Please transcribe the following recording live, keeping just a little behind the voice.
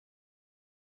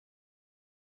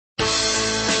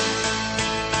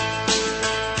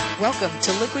Welcome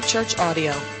to Liquid Church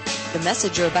Audio. The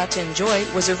message you're about to enjoy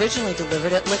was originally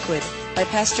delivered at Liquid by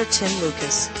Pastor Tim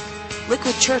Lucas.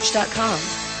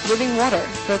 LiquidChurch.com, living water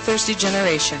for a thirsty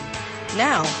generation.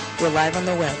 Now, we're live on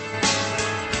the web.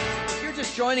 If you're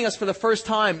just joining us for the first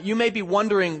time, you may be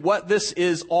wondering what this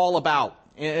is all about.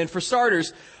 And for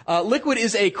starters, Liquid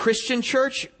is a Christian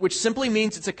church, which simply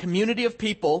means it's a community of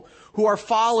people who are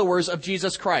followers of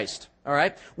Jesus Christ. All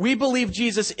right? We believe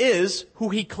Jesus is who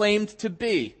he claimed to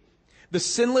be, the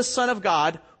sinless Son of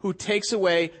God who takes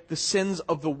away the sins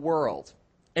of the world.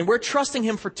 And we're trusting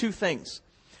him for two things.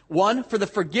 One, for the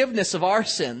forgiveness of our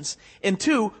sins, and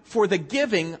two, for the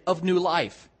giving of new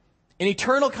life. An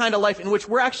eternal kind of life in which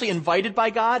we're actually invited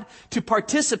by God to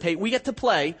participate. We get to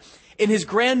play in his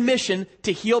grand mission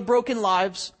to heal broken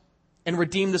lives and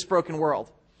redeem this broken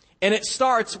world. And it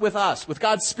starts with us, with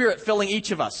God's Spirit filling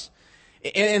each of us.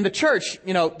 And the church,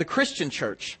 the Christian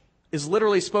church, is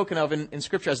literally spoken of in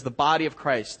Scripture as the body of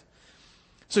Christ.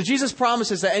 So Jesus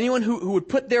promises that anyone who would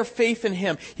put their faith in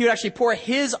him, he would actually pour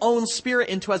his own Spirit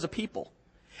into as a people,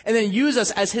 and then use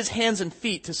us as his hands and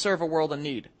feet to serve a world in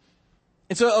need.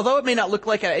 And so although it may not look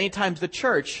like it at any times, the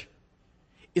church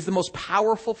is the most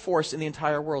powerful force in the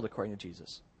entire world, according to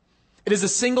Jesus. It is a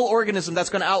single organism that's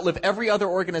going to outlive every other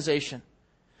organization.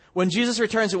 When Jesus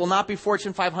returns, it will not be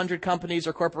Fortune 500 companies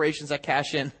or corporations that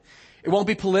cash in. It won't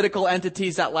be political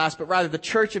entities that last, but rather the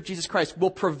church of Jesus Christ will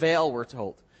prevail, we're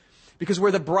told. Because we're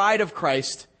the bride of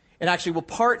Christ and actually will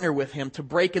partner with him to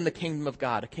break in the kingdom of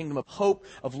God, a kingdom of hope,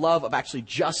 of love, of actually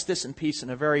justice and peace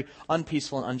in a very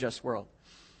unpeaceful and unjust world.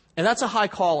 And that's a high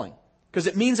calling. Because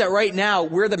it means that right now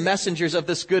we're the messengers of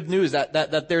this good news, that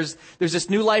there's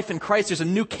this new life in Christ. There's a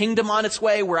new kingdom on its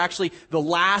way where actually the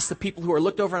last, the people who are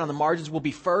looked over on the margins will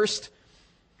be first,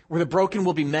 where the broken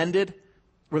will be mended,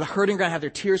 where the hurting are going to have their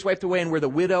tears wiped away, and where the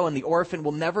widow and the orphan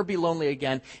will never be lonely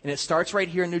again. And it starts right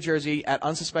here in New Jersey at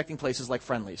unsuspecting places like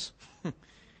Friendly's.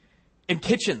 In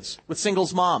kitchens with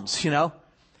singles moms,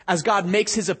 as God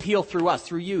makes his appeal through us,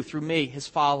 through you, through me, his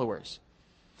followers.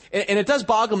 And it does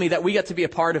boggle me that we get to be a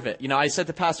part of it. I said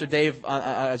to Pastor Dave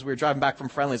as we were driving back from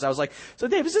Friendly's, I was like, so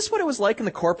Dave, is this what it was like in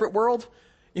the corporate world?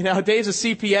 Dave's a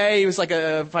CPA. He was like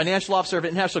a financial officer of an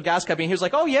international gas company. He was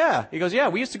like, oh yeah. He goes, yeah,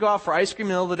 we used to go out for ice cream in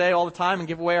the middle of the day all the time and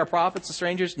give away our profits to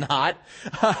strangers. Not.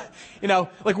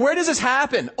 Where does this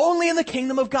happen? Only in the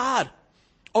kingdom of God.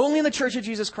 Only in the church of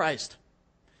Jesus Christ.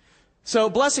 So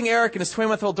blessing Eric and his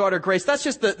 20-month-old daughter Grace, that's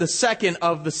just the second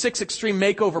of the 6 extreme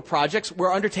makeover projects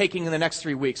we're undertaking in the next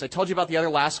 3 weeks. I told you about the other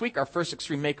last week, our first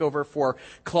extreme makeover for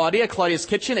Claudia's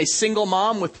Kitchen, a single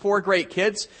mom with 4 great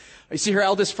kids. You see her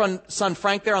eldest son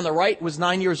Frank there on the right was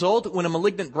 9 years old when a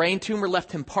malignant brain tumor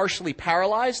left him partially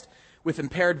paralyzed with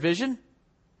impaired vision.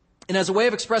 And as a way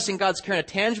of expressing God's care in a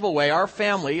tangible way, our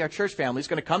church family, is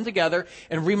going to come together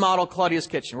and remodel Claudia's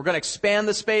Kitchen. We're going to expand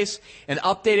the space and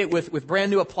update it with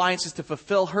brand new appliances to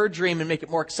fulfill her dream and make it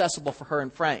more accessible for her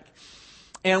and Frank.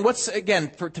 And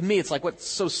to me, it's like what's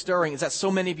so stirring is that so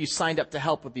many of you signed up to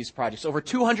help with these projects. Over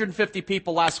 250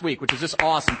 people last week, which is just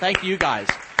awesome. Thank you guys.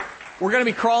 We're going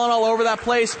to be crawling all over that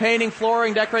place, painting,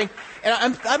 flooring, decorating.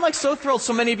 And I'm so thrilled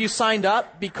so many of you signed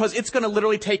up because it's going to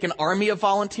literally take an army of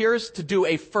volunteers to do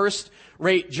a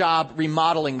first-rate job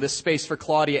remodeling this space for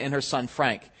Claudia and her son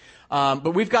Frank.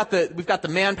 But we've got the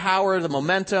manpower, the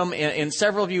momentum, and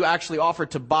several of you actually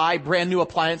offered to buy brand new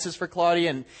appliances for Claudia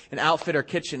and outfit her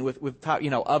kitchen with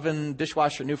oven,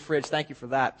 dishwasher, new fridge. Thank you for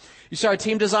that. You saw our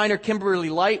team designer Kimberly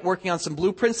Light working on some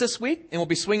blueprints this week, and we'll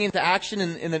be swinging into action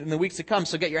in the weeks to come.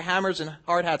 So get your hammers and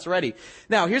hard hats ready.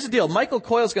 Now, here's the deal. Michael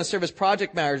Coyle is going to serve as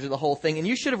project manager of the whole thing, and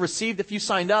you should have received, if you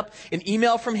signed up, an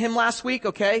email from him last week.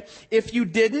 Okay, if you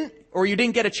didn't, or you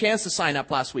didn't get a chance to sign up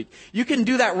last week, you can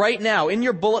do that right now. In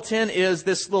your bulletin is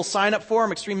this little sign-up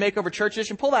form, Extreme Makeover Church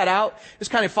Edition. Pull that out. Just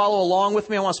kind of follow along with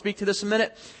me. I want to speak to this in a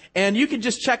minute. And you can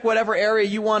just check whatever area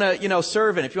you want to,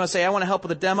 serve in. If you want to say, I want to help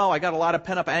with a demo, I got a lot of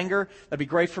pent-up anger, that'd be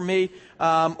great for me.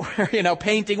 Or,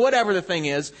 painting, whatever the thing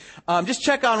is. Just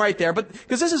check on right there. But,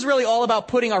 because this is really all about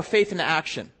putting our faith into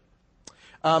action.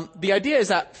 The idea is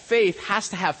that faith has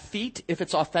to have feet if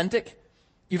it's authentic.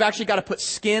 You've actually got to put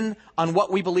skin on what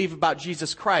we believe about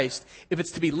Jesus Christ if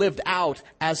it's to be lived out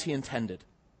as he intended.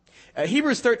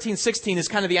 Hebrews 13:16 is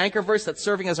kind of the anchor verse that's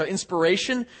serving as our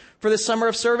inspiration for this summer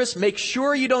of service. Make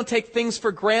sure you don't take things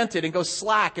for granted and go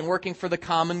slack in working for the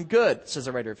common good, says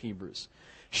the writer of Hebrews.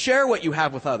 Share what you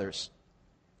have with others.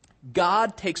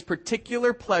 God takes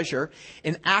particular pleasure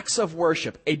in acts of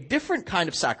worship, a different kind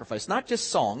of sacrifice, not just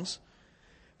songs,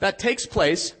 that takes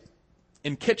place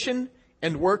in kitchen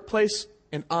and workplace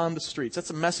and on the streets. That's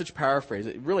a Message paraphrase.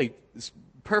 It really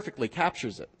perfectly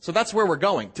captures it. So that's where we're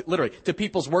going, literally, to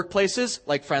people's workplaces,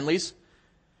 like Friendly's,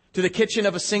 to the kitchen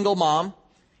of a single mom,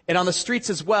 and on the streets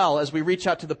as well as we reach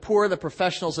out to the poor, the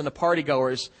professionals, and the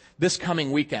partygoers this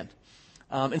coming weekend.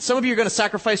 And some of you are going to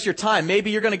sacrifice your time.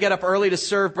 Maybe you're going to get up early to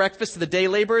serve breakfast to the day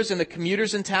laborers and the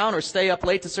commuters in town, or stay up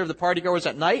late to serve the partygoers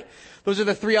at night. Those are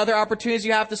the 3 other opportunities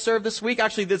you have to serve this week.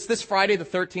 Actually, it's this Friday, the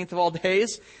 13th of all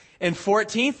days, and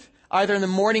 14th, either in the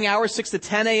morning hours, 6 to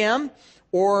 10 a.m.,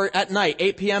 or at night,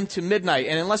 8 p.m. to midnight.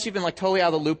 And unless you've been totally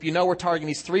out of the loop, you know we're targeting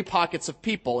these 3 pockets of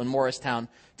people in Morristown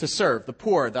to serve. The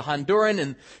poor, the Honduran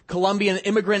and Colombian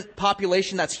immigrant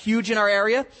population that's huge in our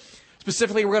area.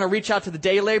 Specifically, we're going to reach out to the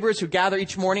day laborers who gather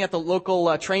each morning at the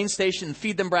local train station and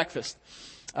feed them breakfast.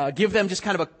 Give them just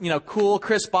kind of a cool,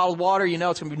 crisp bottled water. It's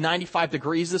going to be 95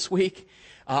 degrees this week.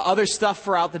 Other stuff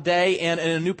throughout the day, and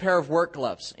a new pair of work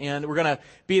gloves. And we're going to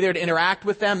be there to interact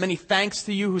with them. Many thanks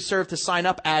to you who served to sign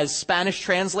up as Spanish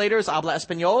translators, habla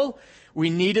español. We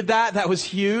needed that. That was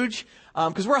huge.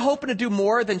 Because we're hoping to do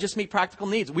more than just meet practical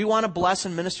needs. We want to bless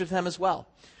and minister to them as well.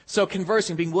 So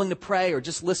conversing, being willing to pray or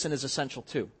just listen is essential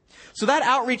too. So that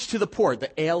outreach to the poor,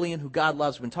 the alien who God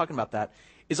loves, we've been talking about that,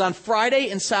 is on Friday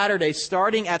and Saturday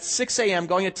starting at 6 a.m.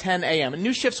 going to 10 a.m. And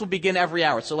new shifts will begin every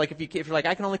hour. So if you're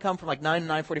I can only come from 9 to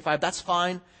 9:45, that's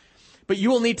fine. But you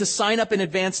will need to sign up in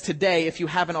advance today if you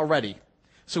haven't already.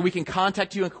 So we can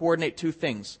contact you and coordinate 2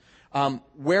 things.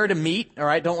 Where to meet, all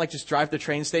right? Don't just drive to the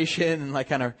train station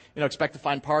and expect to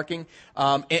find parking.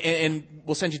 And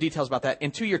we'll send you details about that.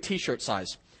 And 2, your t-shirt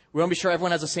size. We want to be sure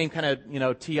everyone has the same kind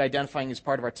of, T identifying as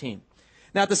part of our team.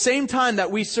 Now, at the same time that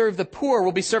we serve the poor,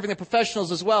 we'll be serving the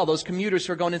professionals as well, those commuters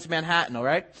who are going into Manhattan, all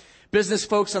right? Business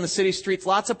folks on the city streets,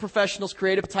 lots of professionals,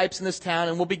 creative types in this town,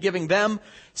 and we'll be giving them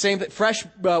fresh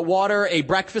water, a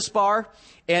breakfast bar,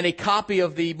 and a copy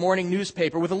of the morning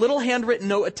newspaper with a little handwritten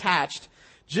note attached,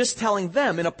 just telling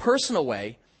them in a personal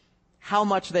way how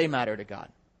much they matter to God.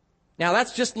 Now,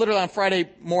 that's just literally on Friday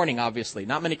morning, obviously.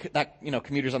 Not many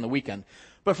commuters on the weekend.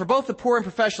 But for both the poor and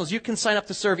professionals, you can sign up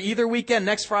to serve either weekend,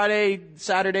 next Friday,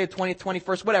 Saturday, 20th,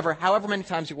 21st, whatever, however many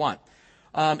times you want.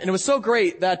 And it was so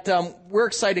great that we're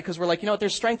excited because we're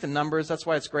there's strength in numbers. That's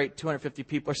why it's great. 250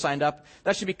 people are signed up.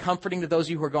 That should be comforting to those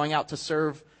of you who are going out to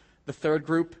serve the third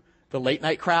group, the late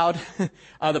night crowd,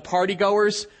 the party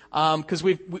goers. Because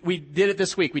we did it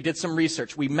this week. We did some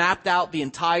research. We mapped out the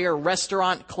entire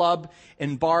restaurant, club,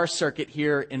 and bar circuit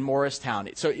here in Morristown.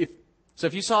 So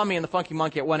if you saw me in the Funky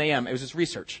Monkey at 1 a.m., it was just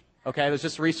research. Okay, it was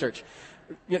just research.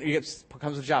 It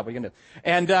comes with a job. What are you going to do?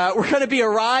 And we're going to be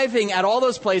arriving at all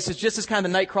those places just as kind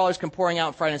of the night crawlers come pouring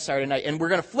out Friday and Saturday night. And we're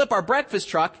going to flip our breakfast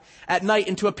truck at night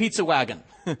into a pizza wagon.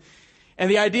 And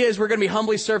the idea is we're going to be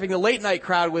humbly serving the late night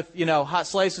crowd with, hot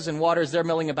slices and water as they're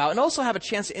milling about, and also have a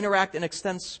chance to interact and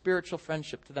extend spiritual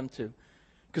friendship to them too,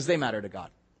 because they matter to God.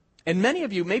 And many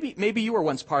of you, maybe you were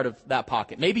once part of that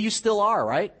pocket. Maybe you still are,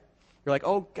 right? You're like,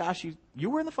 oh gosh, you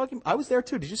were in the fucking, I was there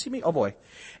too. Did you see me? Oh boy.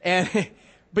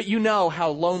 But you know how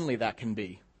lonely that can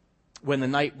be when the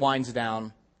night winds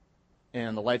down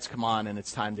and the lights come on and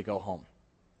it's time to go home.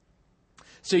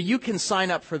 So you can sign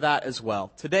up for that as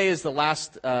well. Today is the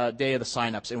last day of the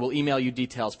sign-ups, and we'll email you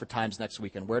details for times next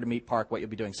weekend, where to meet, park, what you'll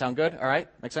be doing. Sound good? All right?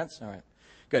 Make sense? All right.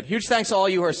 Good. Huge thanks to all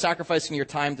you who are sacrificing your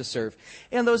time to serve,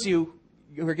 and those of you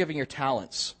who are giving your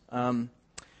talents.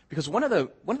 Because one of the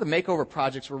makeover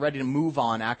projects we're ready to move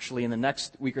on, actually, in the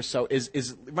next week or so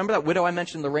is remember that widow I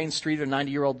mentioned, Lorraine Street, a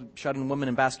 90-year-old shut-in woman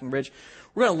in Basking Ridge?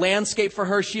 We're going to landscape for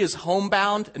her. She is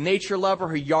homebound, a nature lover.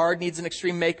 Her yard needs an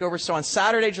extreme makeover. So on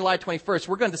Saturday, July 21st,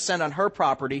 we're going to descend on her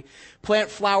property, plant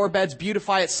flower beds,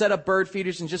 beautify it, set up bird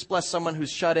feeders, and just bless someone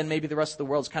who's shut in. Maybe the rest of the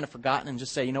world's kind of forgotten, and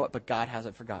just say, you know what, but God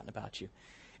hasn't forgotten about you.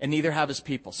 And neither have his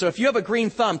people. So if you have a green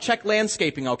thumb, check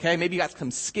landscaping, okay? Maybe you got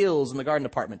some skills in the garden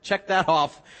department. Check that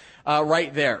off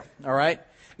right there, all right?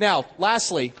 Now,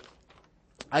 lastly,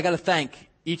 I got to thank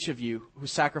each of you who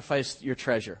sacrificed your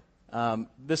treasure.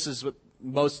 This is what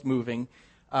most moving.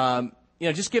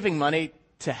 Just giving money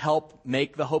to help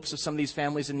make the hopes of some of these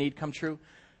families in need come true.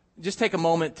 Just take a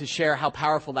moment to share how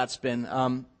powerful that's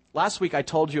been. Last week I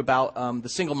told you about the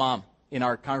single mom in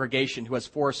our congregation who has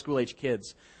 4 school-age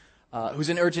kids, who's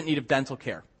in urgent need of dental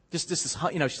care. Just this,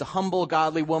 she's a humble,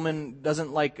 godly woman,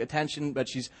 doesn't like attention, but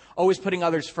she's always putting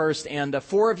others first. And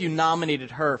 4 of you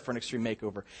nominated her for an extreme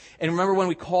makeover. And remember when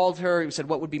we called her, we said,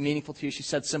 what would be meaningful to you? She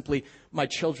said simply, my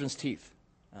children's teeth,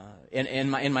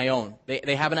 and my own.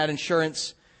 They haven't had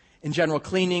insurance, in general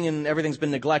cleaning, and everything's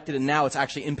been neglected, and now it's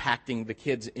actually impacting the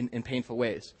kids in painful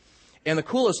ways. And the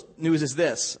coolest news is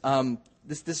this.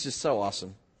 This is just so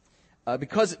awesome.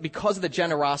 Because of the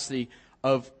generosity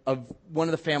of one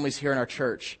of the families here in our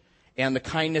church, and the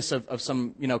kindness of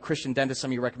some, Christian dentists,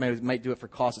 some of you recommended might do it for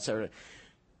cost, etc.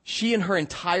 She and her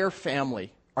entire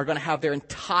family are going to have their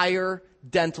entire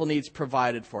dental needs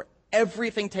provided for.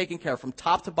 Everything taken care of from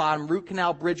top to bottom, root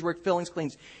canal, bridge work, fillings,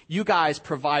 cleans. You guys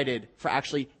provided for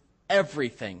actually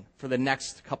everything for the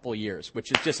next couple of years,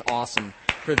 which is just awesome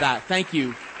for that. Thank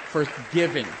you for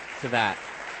giving to that.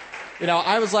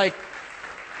 I was like,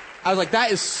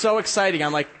 that is so exciting.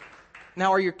 I'm like,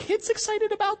 now are your kids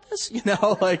excited about this?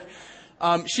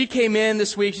 She came in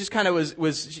this week. She just kind of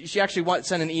she actually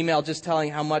sent an email just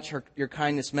telling how much your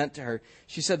kindness meant to her.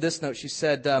 She said this note. She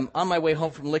said, on my way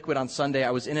home from Liquid on Sunday,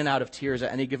 I was in and out of tears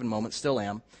at any given moment, still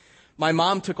am. My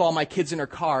mom took all my kids in her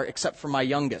car except for my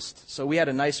youngest, so we had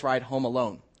a nice ride home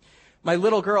alone. My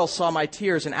little girl saw my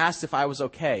tears and asked if I was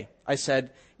okay. I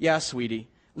said, yeah, sweetie.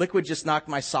 Liquid just knocked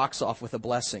my socks off with a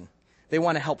blessing. They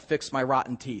want to help fix my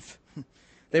rotten teeth.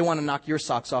 They want to knock your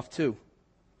socks off too.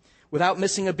 Without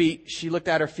missing a beat, she looked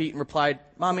at her feet and replied,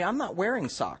 Mommy, I'm not wearing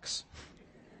socks.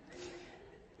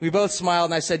 We both smiled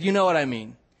and I said, you know what I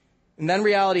mean. And then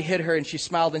reality hit her and she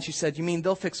smiled and she said, you mean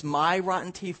they'll fix my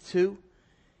rotten teeth too?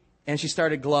 And she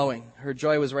started glowing. Her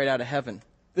joy was right out of heaven.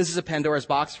 This is a Pandora's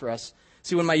box for us.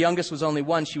 See, when my youngest was only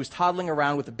 1, she was toddling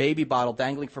around with a baby bottle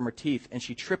dangling from her teeth, and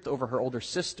she tripped over her older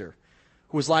sister,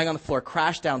 who was lying on the floor,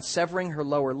 crashed down, severing her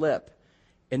lower lip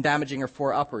and damaging her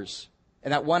 4 uppers.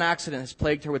 And that one accident has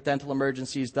plagued her with dental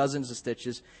emergencies, dozens of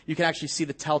stitches. You can actually see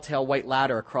the telltale white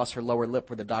ladder across her lower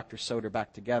lip where the doctor sewed her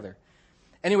back together.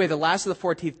 Anyway, the last of the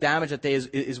 4 teeth damaged that day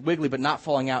is wiggly but not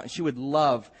falling out, and she would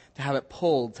love to have it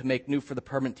pulled to make new for the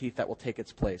permanent teeth that will take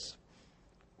its place.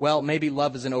 Well, maybe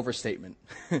love is an overstatement.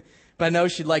 But I know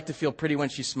she'd like to feel pretty when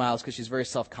she smiles because she's very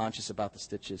self-conscious about the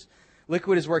stitches.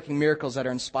 Liquid is working miracles that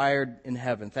are inspired in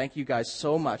heaven. Thank you guys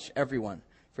so much, everyone,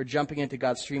 for jumping into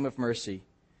God's stream of mercy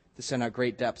to send out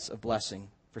great depths of blessing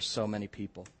for so many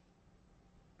people.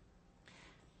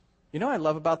 You know what I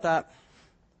love about that?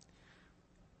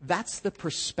 That's the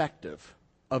perspective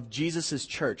of Jesus'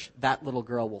 church that little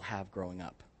girl will have growing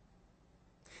up.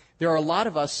 There are a lot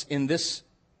of us in this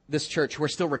church who are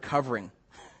still recovering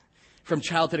from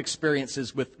childhood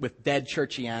experiences with dead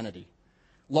churchianity.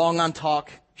 Long on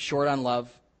talk, short on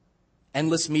love,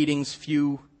 endless meetings,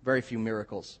 very few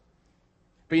miracles.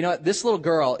 But you know what? This little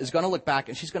girl is going to look back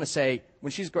and she's going to say,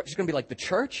 when she's going to be like, the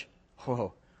church?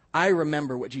 Oh, I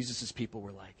remember what Jesus' people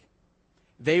were like.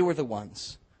 They were the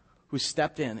ones who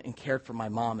stepped in and cared for my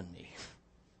mom and me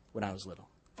when I was little.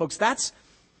 Folks, that's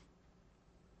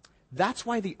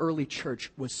why the early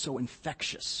church was so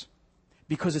infectious.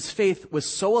 Because its faith was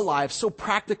so alive, so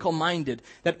practical-minded,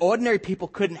 that ordinary people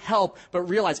couldn't help but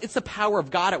realize it's the power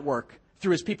of God at work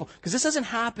through his people. Because this doesn't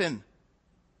happen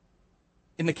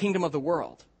in the kingdom of the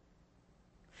world.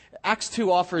 Acts 2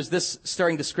 offers this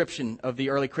stirring description of the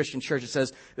early Christian church. It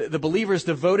says, the believers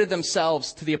devoted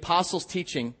themselves to the apostles'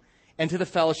 teaching and to the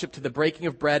fellowship, to the breaking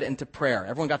of bread and to prayer.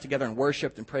 Everyone got together and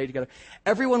worshiped and prayed together.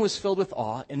 Everyone was filled with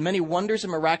awe, and many wonders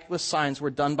and miraculous signs were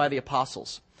done by the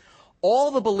apostles.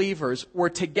 All the believers were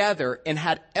together and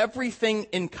had everything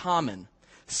in common.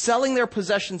 Selling their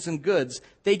possessions and goods,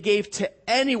 they gave to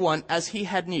anyone as he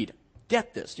had need.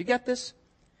 Get this. Do you get this?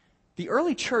 The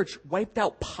early church wiped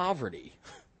out poverty.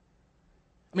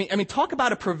 I mean, talk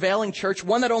about a prevailing church,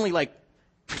 one that only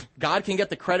God can get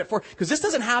the credit for, because this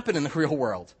doesn't happen in the real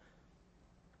world.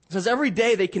 It says every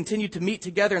day they continued to meet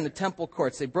together in the temple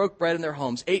courts. They broke bread in their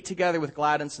homes, ate together with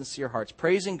glad and sincere hearts,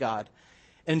 praising God,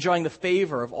 enjoying the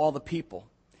favor of all the people.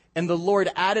 And the Lord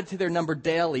added to their number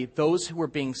daily those who were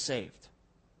being saved.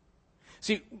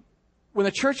 See, when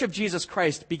the Church of Jesus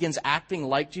Christ begins acting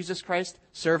like Jesus Christ,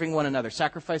 serving one another,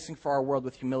 sacrificing for our world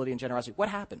with humility and generosity, what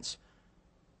happens?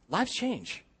 Lives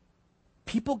change.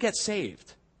 People get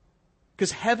saved.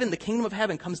 Because heaven, the kingdom of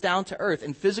heaven, comes down to earth,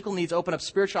 and physical needs open up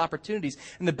spiritual opportunities.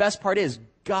 And the best part is,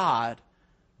 God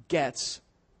gets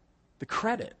the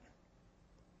credit.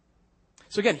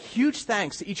 So again, huge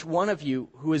thanks to each one of you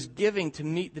who is giving to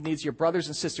meet the needs of your brothers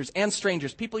and sisters and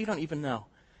strangers, people you don't even know.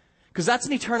 Because that's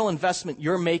an eternal investment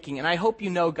you're making, and I hope you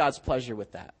know God's pleasure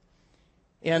with that.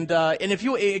 And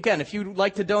if you'd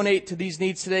like to donate to these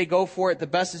needs today, go for it. The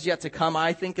best is yet to come.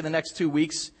 I think in the next 2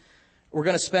 weeks, we're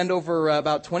going to spend over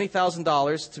about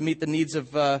 $20,000 to meet the needs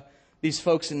of these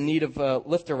folks in need of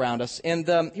lift around us. And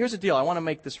here's the deal. I want to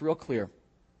make this real clear.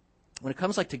 When it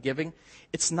comes to giving,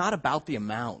 it's not about the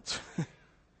amount.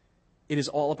 It is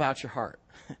all about your heart.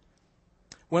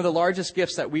 One of the largest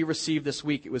gifts that we received this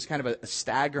week, it was kind of a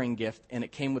staggering gift, and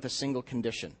it came with a single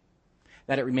condition,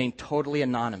 that it remained totally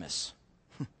anonymous.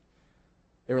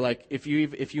 They were like, if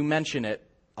you mention it,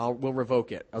 we'll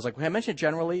revoke it. I was like, well, I mention it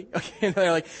generally? Okay. And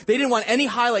they're like, they didn't want any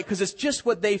highlight because it's just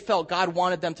what they felt God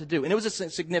wanted them to do. And it was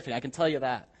significant, I can tell you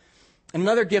that.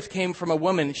 Another gift came from a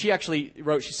woman. She actually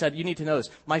wrote, she said, you need to know this.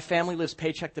 My family lives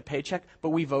paycheck to paycheck, but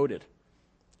we voted.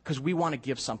 because we want to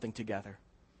give something together.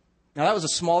 Now, that was a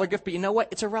smaller gift, but you know what?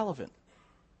 It's irrelevant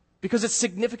because its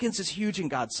significance is huge in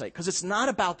God's sight because it's not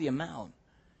about the amount.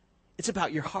 It's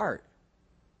about your heart.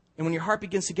 And when your heart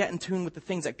begins to get in tune with the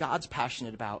things that God's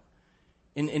passionate about,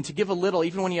 and to give a little,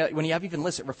 even when you have even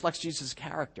less, it reflects Jesus'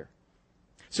 character.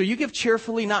 So you give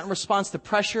cheerfully, not in response to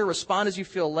pressure. Respond as you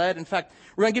feel led. In fact,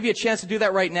 we're going to give you a chance to do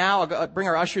that right now. I'll bring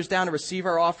our ushers down to receive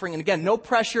our offering. And again, no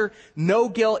pressure, no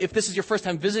guilt. If this is your first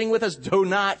time visiting with us, do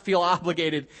not feel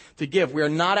obligated to give. We are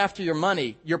not after your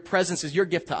money. Your presence is your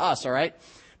gift to us, all right?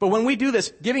 But when we do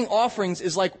this, giving offerings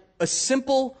is like a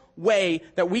simple way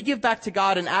that we give back to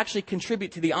God and actually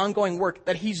contribute to the ongoing work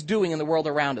that He's doing in the world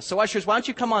around us. So ushers, why don't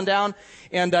you come on down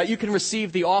and you can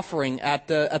receive the offering at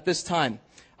this time.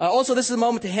 Also, this is the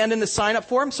moment to hand in the sign-up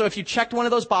form. So if you checked one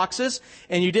of those boxes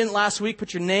and you didn't last week,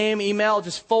 put your name, email,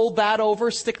 just fold that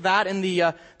over, stick that in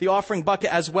the offering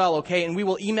bucket as well, okay? And we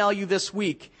will email you this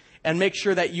week and make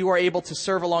sure that you are able to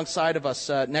serve alongside of us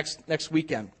next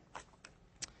weekend.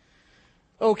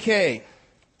 Okay.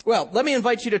 Well, let me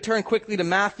invite you to turn quickly to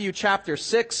Matthew chapter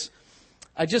 6.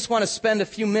 I just want to spend a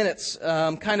few minutes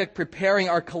kind of preparing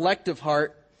our collective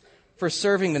heart for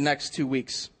serving the next 2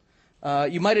 weeks.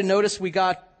 You might have noticed we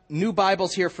got new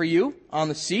Bibles here for you on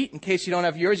the seat. In case you don't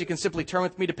have yours, you can simply turn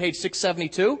with me to page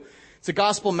 672. It's the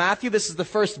Gospel of Matthew. This is the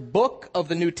first book of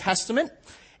the New Testament.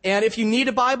 And if you need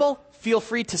a Bible, feel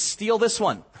free to steal this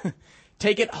one.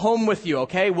 Take it home with you,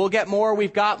 okay? We'll get more,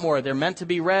 we've got more. They're meant to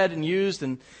be read and used,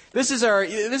 and this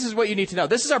is what you need to know.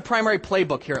 This is our primary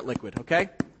playbook here at Liquid, okay?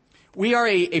 We are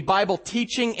a Bible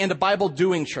teaching and a Bible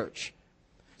doing church.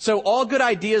 So all good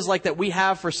ideas like that we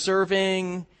have for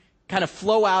serving kind of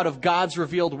flow out of God's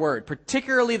revealed word,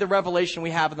 particularly the revelation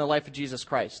we have in the life of Jesus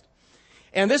Christ.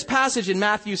 And this passage in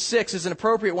Matthew 6 is an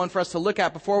appropriate one for us to look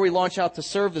at before we launch out to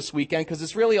serve this weekend, because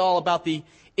it's really all about the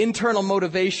internal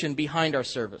motivation behind our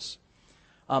service.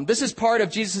 This is part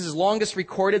of Jesus' longest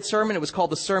recorded sermon. It was called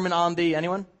the Sermon on the,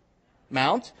 anyone?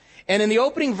 Mount. And in the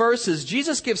opening verses,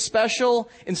 Jesus gives special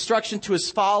instruction to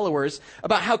his followers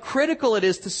about how critical it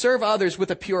is to serve others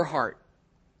with a pure heart,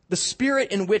 the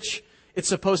spirit in which it's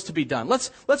supposed to be done.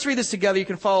 Let's read this together. You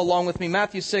can follow along with me.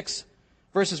 Matthew 6,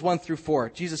 verses 1 through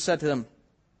 4. Jesus said to them,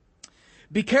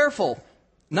 "Be careful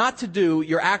not to do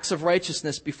your acts of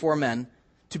righteousness before men,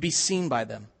 to be seen by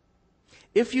them.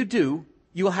 If you do,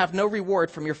 you will have no reward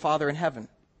from your Father in heaven.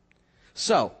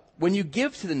 So, when you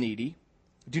give to the needy,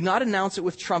 do not announce it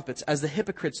with trumpets as the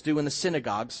hypocrites do in the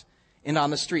synagogues and on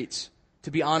the streets,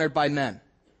 to be honored by men.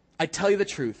 I tell you the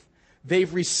truth,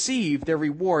 they've received their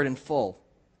reward in full.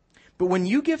 But when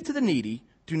you give to the needy,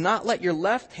 do not let your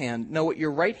left hand know what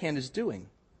your right hand is doing,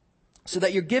 so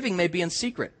that your giving may be in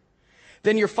secret.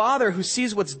 Then your Father who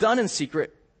sees what's done in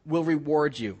secret will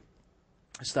reward you."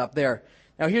 I stop there.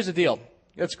 Now here's the deal.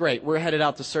 That's great. We're headed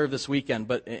out to serve this weekend,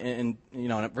 but in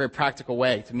a very practical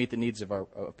way to meet the needs of our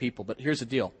people. But here's the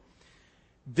deal.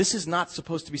 This is not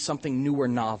supposed to be something new or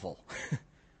novel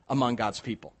among God's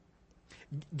people.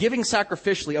 Giving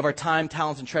sacrificially of our time,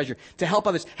 talents, and treasure to help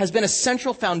others has been a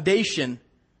central foundation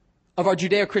of our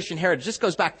Judeo-Christian heritage. This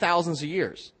goes back thousands of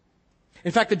years.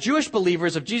 In fact, the Jewish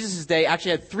believers of Jesus' day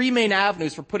actually had three main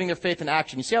avenues for putting their faith in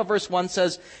action. You see how verse 1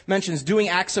 mentions doing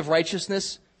acts of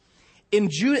righteousness? In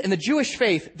the Jewish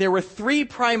faith, there were three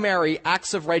primary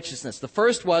acts of righteousness. The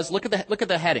first was, look at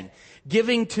the heading,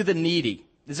 giving to the needy.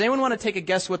 Does anyone want to take a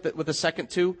guess what the second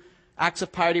two acts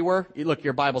of piety were? Look,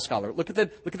 you're a Bible scholar. Look at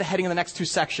the heading in the next two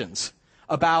sections.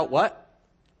 About what?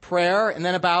 Prayer, and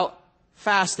then about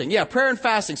fasting. Yeah, prayer and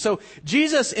fasting. So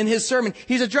Jesus, in his sermon,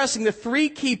 he's addressing the three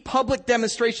key public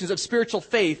demonstrations of spiritual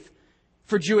faith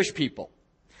for Jewish people.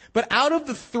 But out of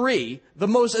the three, the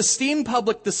most esteemed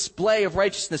public display of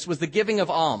righteousness was the giving of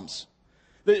alms.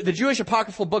 The Jewish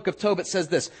apocryphal book of Tobit says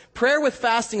this: prayer with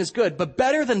fasting is good, but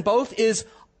better than both is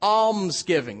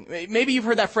almsgiving. Maybe you've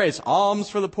heard that phrase, alms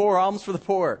for the poor, alms for the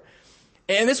poor.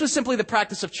 And this was simply the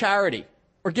practice of charity,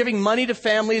 or giving money to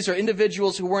families or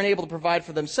individuals who weren't able to provide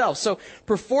for themselves. So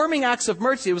performing acts of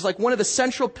mercy was like one of the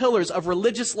central pillars of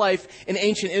religious life in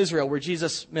ancient Israel where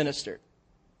Jesus ministered.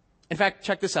 In fact,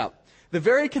 check this out. The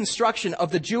very construction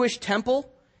of the Jewish temple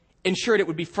ensured it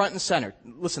would be front and center.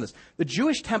 Listen to this. The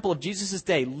Jewish temple of Jesus'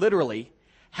 day literally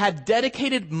had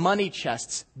dedicated money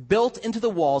chests built into the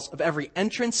walls of every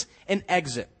entrance and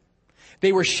exit.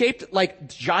 They were shaped like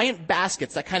giant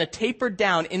baskets that kind of tapered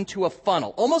down into a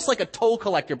funnel, almost like a toll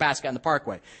collector basket on the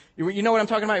parkway. You know what I'm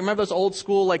talking about? Remember those old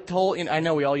school like toll? I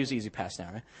know we all use Easy Pass now,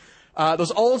 right?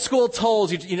 Those old school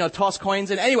tolls, toss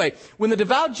coins in. Anyway, when the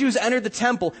devout Jews entered the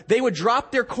temple, they would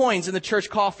drop their coins in the church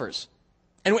coffers.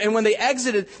 And when they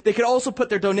exited, they could also put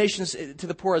their donations to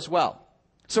the poor as well.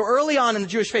 So early on in the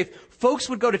Jewish faith, folks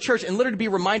would go to church and literally be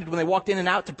reminded when they walked in and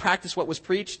out to practice what was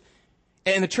preached.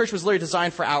 And the church was literally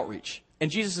designed for outreach. And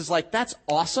Jesus is like, that's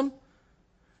awesome.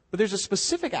 But there's a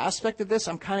specific aspect of this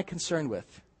I'm kind of concerned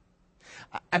with.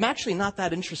 I'm actually not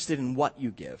that interested in what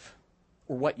you give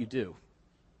or what you do,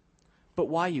 but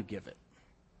why you give it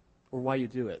or why you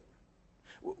do it.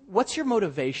 What's your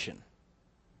motivation?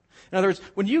 In other words,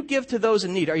 when you give to those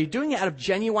in need, are you doing it out of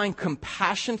genuine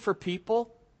compassion for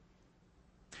people?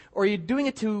 Or are you doing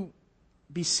it to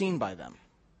be seen by them,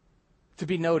 to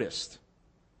be noticed,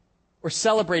 or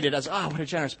celebrated as, what a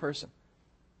generous person?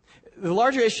 The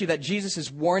larger issue that Jesus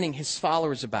is warning his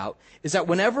followers about is that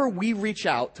whenever we reach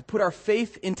out to put our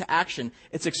faith into action,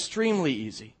 it's extremely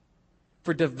easy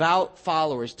for devout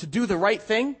followers to do the right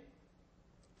thing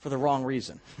for the wrong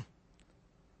reason.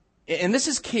 And this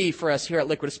is key for us here at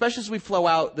Liquid, especially as we flow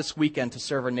out this weekend to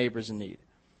serve our neighbors in need.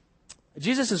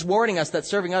 Jesus is warning us that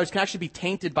serving others can actually be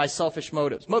tainted by selfish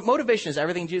motives. Motivation is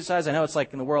everything Jesus says. I know it's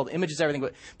like in the world, image is everything,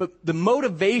 but the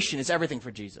motivation is everything for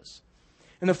Jesus.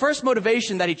 And the first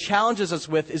motivation that he challenges us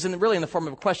with is really in the form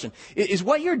of a question. Is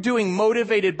what you're doing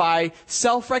motivated by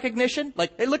self-recognition?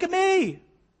 Like, hey, look at me!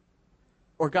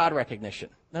 Or God recognition?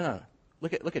 No.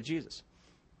 Look at Jesus.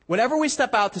 Whenever we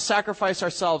step out to sacrifice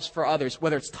ourselves for others,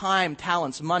 whether it's time,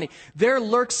 talents, money, there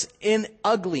lurks in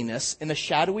ugliness in the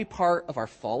shadowy part of our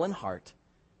fallen heart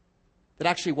that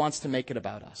actually wants to make it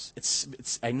about us.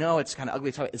 I know it's kind of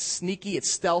ugly. It's sneaky.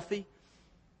 It's stealthy.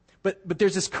 But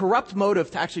there's this corrupt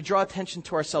motive to actually draw attention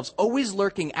to ourselves, always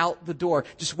lurking out the door,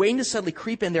 just waiting to suddenly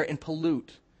creep in there and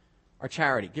pollute our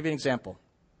charity. Give you an example.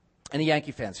 Any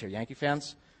Yankee fans here? Yankee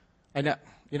fans? I know,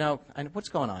 what's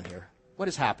going on here? What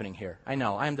is happening here? I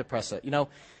know, I am depressed.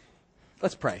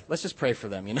 Let's pray. Let's just pray for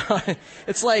them,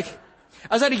 It's like,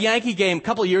 I was at a Yankee game a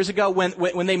couple of years ago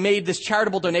when they made this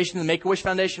charitable donation to the Make-A-Wish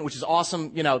Foundation, which is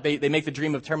awesome. They make the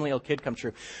dream of a terminally ill kid come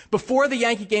true. Before the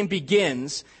Yankee game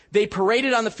begins, they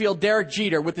paraded on the field Derek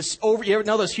Jeter with this you ever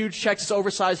know those huge checks, this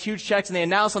oversized huge checks, and they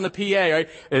announce on the PA, right?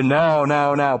 And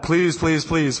now, please,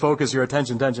 focus your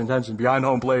attention, behind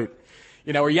home plate.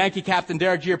 Where Yankee captain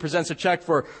Derek Jeter presents a check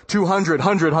for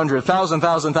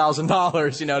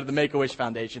 $1,000,000 to the Make-A-Wish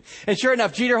Foundation. And sure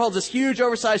enough, Jeter holds this huge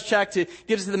oversized check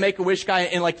gives it to the Make-A-Wish guy,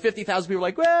 and like 50,000 people are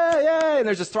like, yay! And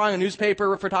there's this throng of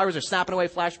newspaper photographers are snapping away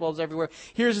flashbulbs everywhere.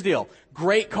 Here's the deal.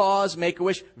 Great cause,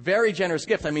 Make-A-Wish, very generous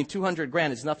gift. I mean,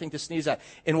 $200,000 is nothing to sneeze at.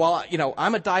 And while,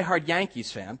 I'm a diehard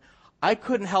Yankees fan, I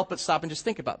couldn't help but stop and just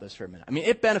think about this for a minute. I mean,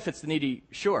 it benefits the needy,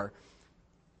 sure.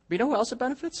 But you know who else it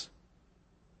benefits?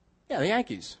 Yeah, the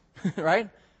Yankees, right?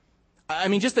 I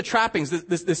mean, just the trappings,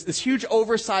 this huge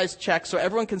oversized check so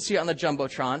everyone can see it on the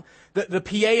Jumbotron. The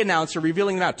PA announcer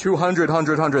revealing that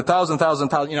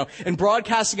 1,000,000, and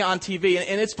broadcasting it on TV.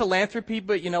 And it's philanthropy,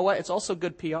 but you know what? It's also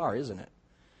good PR, isn't it?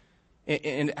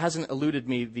 And it hasn't eluded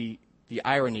me the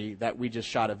irony that we just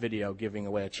shot a video giving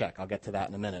away a check. I'll get to that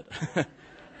in a minute.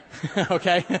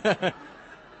 Okay?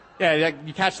 Yeah,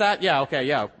 you catch that? Yeah, okay,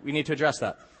 yeah. We need to address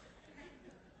that.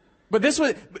 But this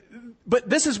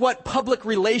is what public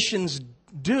relations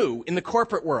do in the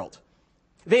corporate world.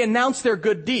 They announce their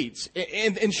good deeds.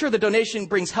 And sure, the donation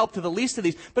brings help to the least of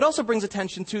these, but also brings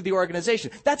attention to the organization.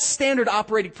 That's standard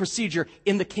operating procedure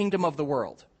in the kingdom of the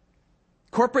world.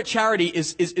 Corporate charity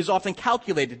is often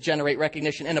calculated to generate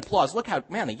recognition and applause. Look how,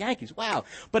 the Yankees, wow.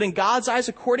 But in God's eyes,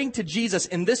 according to Jesus,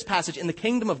 in this passage, in the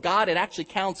kingdom of God, it actually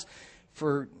counts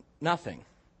for nothing.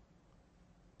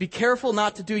 Be careful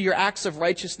not to do your acts of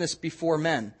righteousness before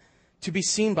men, to be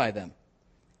seen by them.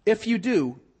 If you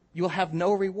do, you will have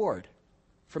no reward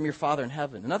from your Father in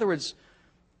heaven. In other words,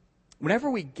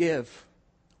 whenever we give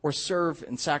or serve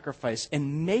and sacrifice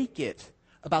and make it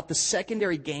about the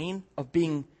secondary gain of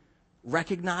being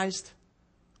recognized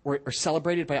or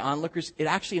celebrated by onlookers, it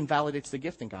actually invalidates the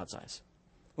gift in God's eyes.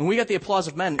 When we get the applause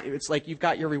of men, it's like you've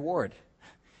got your reward.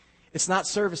 It's not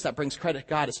service that brings credit to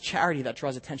God. It's charity that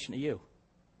draws attention to you.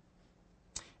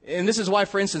 And this is why,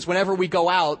 for instance, whenever we go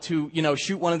out to,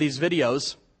 shoot one of these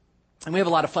videos, and we have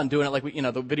a lot of fun doing it, like,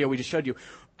 the video we just showed you,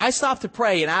 I stop to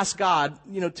pray and ask God,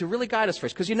 to really guide us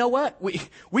first. Because you know what? We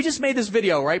just made this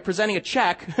video, right, presenting a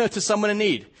check to someone in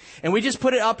need. And we just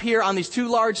put it up here on these two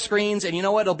large screens, and you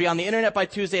know what? It'll be on the internet by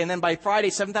Tuesday, and then by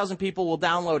Friday, 7,000 people will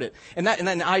download it. And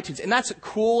then iTunes. And that's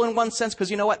cool in one sense,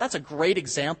 because you know what? That's a great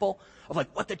example of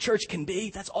like what the church can be.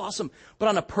 That's awesome. But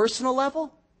on a personal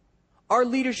level, our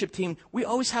leadership team, we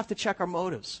always have to check our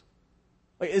motives.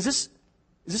 Like, is this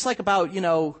like about,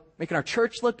 making our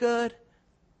church look good?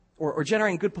 Or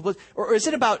generating good publicity? Or is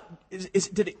it about,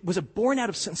 was it born out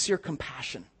of sincere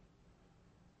compassion?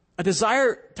 A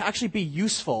desire to actually be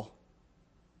useful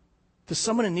to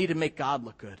someone in need and make God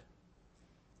look good?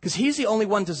 Because He's the only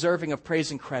one deserving of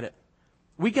praise and credit.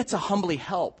 We get to humbly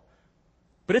help.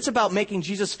 But it's about making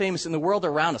Jesus famous in the world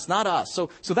around us, not us.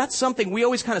 So that's something we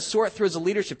always kind of sort through as a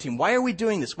leadership team. Why are we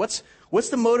doing this? What's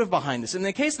the motive behind this? In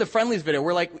the case of the Friendlies video,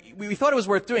 we're like, we thought it was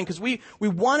worth doing because we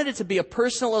wanted it to be a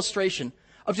personal illustration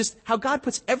of just how God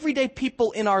puts everyday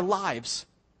people in our lives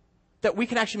that we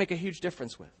can actually make a huge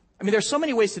difference with. I mean, there's so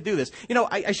many ways to do this. You know,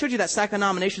 I showed you that stack of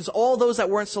nominations, all those that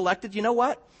weren't selected. You know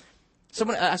what?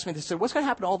 Someone asked me, they said, what's going to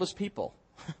happen to all those people?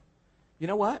 You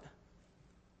know what?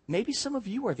 Maybe some of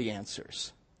you are the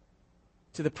answers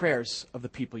to the prayers of the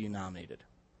people you nominated.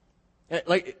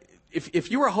 Like,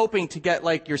 if you were hoping to get,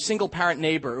 like, your single-parent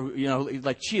neighbor, you know,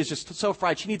 like, she is just so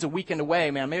fried, she needs a weekend away,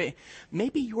 man,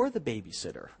 maybe you're the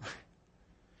babysitter.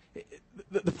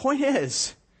 The point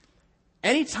is,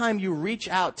 anytime you reach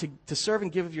out to serve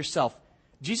and give of yourself,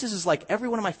 Jesus is like, every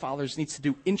one of my followers needs to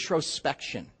do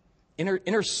introspection,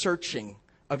 inner searching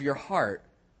of your heart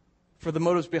for the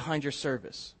motives behind your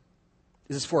service.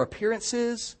 Is this for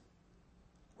appearances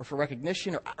or for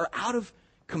recognition or out of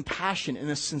compassion and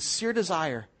a sincere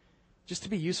desire just to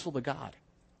be useful to God?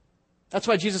 That's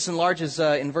why Jesus enlarges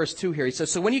in verse 2 here. He says,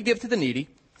 so when you give to the needy,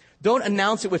 don't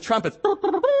announce it with trumpets. Look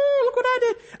what I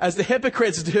did. As the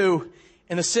hypocrites do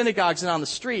in the synagogues and on the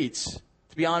streets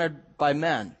to be honored by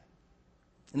men.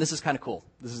 And this is kind of cool.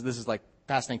 This is like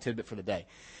fascinating tidbit for the day.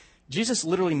 Jesus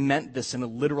literally meant this in a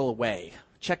literal way.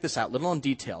 Check this out, little in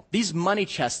detail. These money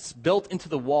chests built into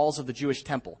the walls of the Jewish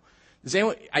temple.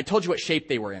 I told you what shape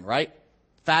they were in, right?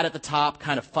 Fat at the top,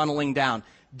 kind of funneling down.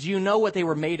 Do you know what they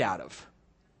were made out of?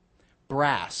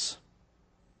 Brass.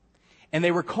 And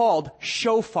they were called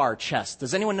shofar chests.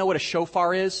 Does anyone know what a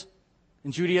shofar is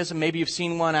in Judaism? Maybe you've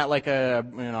seen one at like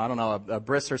a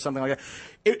bris or something like that.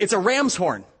 It's a ram's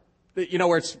horn, you know,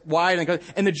 where it's wide and goes.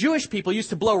 And the Jewish people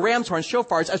used to blow ram's horns,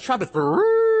 shofars, as trumpets.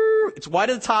 It's wide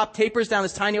at the top, tapers down,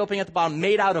 this tiny opening at the bottom,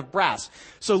 made out of brass.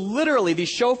 So literally, these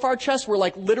shofar chests were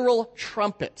like literal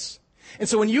trumpets. And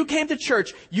so when you came to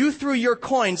church, you threw your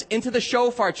coins into the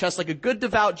shofar chest like a good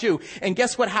devout Jew. And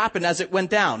guess what happened as it went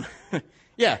down?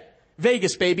 Yeah,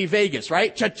 Vegas, baby, Vegas,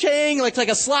 right? Cha-ching, like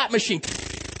a slot machine.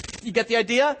 You get the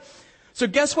idea? So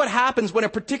guess what happens when a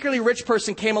particularly rich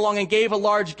person came along and gave a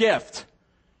large gift?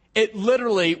 It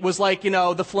literally was like, you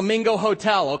know, the Flamingo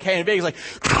Hotel, okay, in Vegas, like,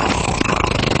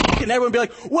 and everyone would be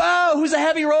like, whoa, who's a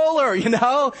heavy roller, you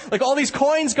know? Like all these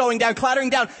coins going down, clattering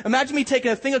down. Imagine me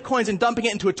taking a thing of coins and dumping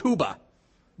it into a tuba.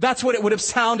 That's what it would have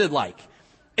sounded like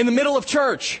in the middle of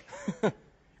church. And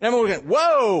everyone would go,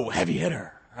 whoa, heavy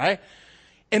hitter, right?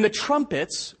 And the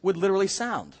trumpets would literally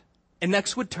sound. And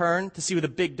next would turn to see who the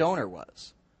big donor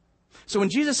was. So when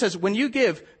Jesus says, when you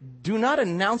give, do not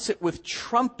announce it with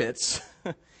trumpets,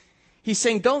 he's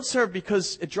saying don't serve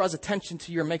because it draws attention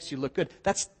to you or makes you look good.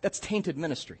 That's tainted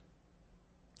ministry.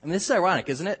 I mean, this is ironic,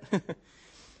 isn't it?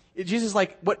 Jesus is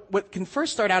like, what can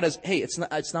first start out as, hey, it's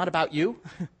not about you,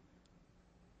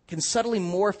 can subtly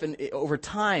morph over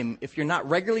time if you're not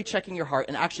regularly checking your heart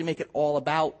and actually make it all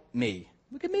about me.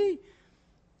 Look at me.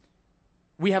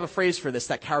 We have a phrase for this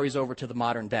that carries over to the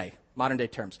modern day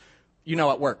terms. You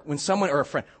know, at work, when someone, or a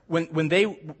friend,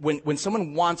 when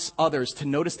someone wants others to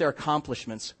notice their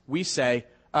accomplishments, we say,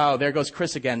 oh, there goes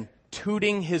Chris again,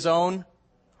 tooting his own.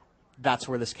 That's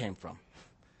where this came from.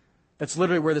 That's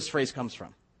literally where this phrase comes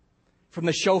from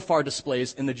the shofar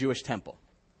displays in the Jewish temple.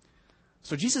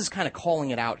 So Jesus is kind of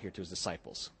calling it out here to his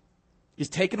disciples. He's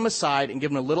taking them aside and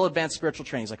giving them a little advanced spiritual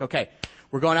training. He's like, okay,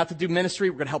 we're going out to do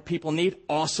ministry. We're going to help people in need.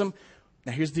 Awesome.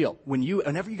 Now here's the deal.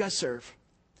 Whenever you guys serve,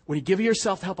 when you give of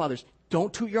yourself to help others,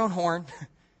 don't toot your own horn.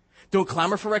 Don't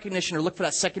clamor for recognition or look for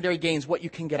that secondary gains, what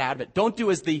you can get out of it. Don't do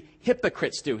as the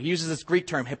hypocrites do. He uses this Greek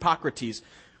term, Hippocrates,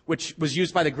 which was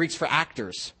used by the Greeks for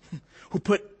actors who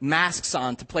put masks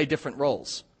on to play different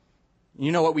roles.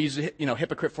 You know what we use,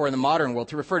 hypocrite for in the modern world,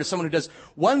 to refer to someone who does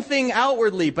one thing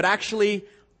outwardly, but actually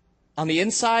on the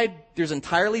inside, there's an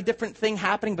entirely different thing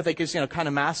happening, but they just, kind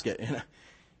of mask it.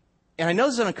 And I know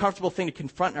this is an uncomfortable thing to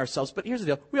confront in ourselves, but here's the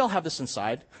deal. We all have this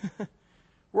inside.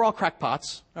 We're all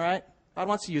crackpots, all right? God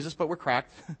wants to use us, but we're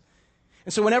cracked.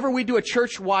 And so whenever we do a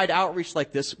church-wide outreach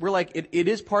like this, we're like, it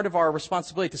is part of our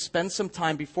responsibility to spend some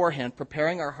time beforehand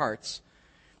preparing our hearts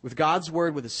with God's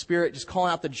word, with His Spirit, just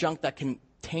calling out the junk that can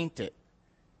taint it,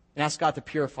 and ask God to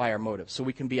purify our motives so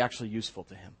we can be actually useful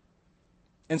to Him.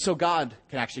 And so God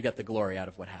can actually get the glory out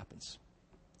of what happens.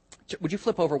 Would you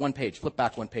flip back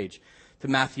one page to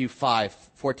Matthew 5,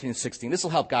 14 and 16. This will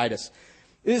help guide us.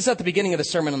 This is at the beginning of the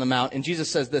Sermon on the Mount, and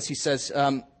Jesus says this. He says,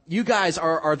 you guys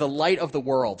are the light of the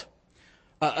world.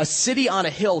 A city on a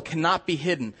hill cannot be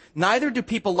hidden. Neither do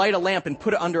people light a lamp and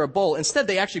put it under a bowl. Instead,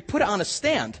 they actually put it on a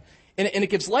stand, and it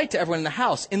gives light to everyone in the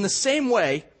house. In the same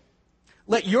way,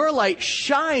 Let your light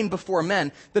shine before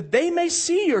men, that they may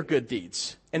see your good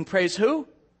deeds and praise who?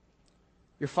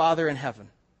 Your Father in heaven.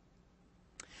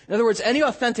 In other words, any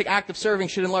authentic act of serving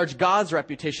should enlarge God's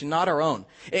reputation, not our own.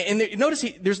 And notice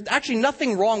there's actually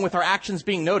nothing wrong with our actions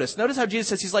being noticed. Notice how Jesus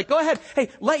says, he's like, go ahead. Hey,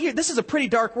 this is a pretty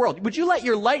dark world. Would you let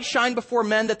your light shine before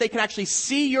men that they can actually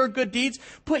see your good deeds?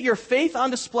 Put your faith on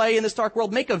display in this dark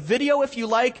world. Make a video if you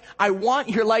like. I want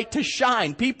your light to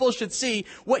shine. People should see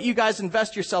what you guys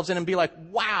invest yourselves in and be like,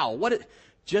 wow,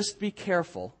 just be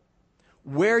careful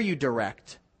where you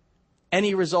direct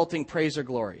any resulting praise or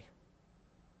glory.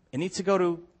 It needs to go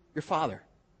to your Father.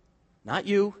 Not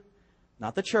you,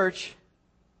 not the church,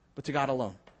 but to God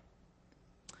alone.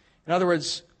 In other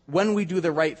words, when we do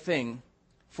the right thing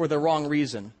for the wrong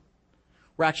reason,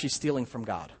 we're actually stealing from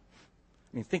God.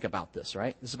 I mean, think about this,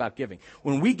 right? This is about giving.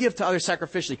 When we give to others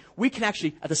sacrificially, we can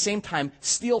actually, at the same time,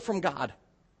 steal from God.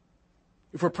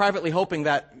 If we're privately hoping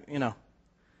that, the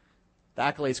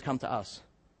accolades come to us.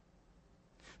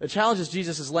 The challenges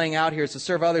Jesus is laying out here is to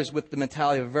serve others with the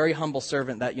mentality of a very humble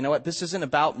servant that, this isn't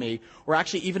about me, or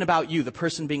actually even about you, the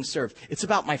person being served. It's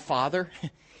about my Father.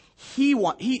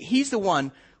 He's the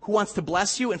one who wants to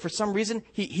bless you, and for some reason,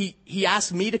 he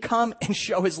asked me to come and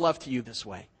show his love to you this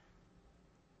way.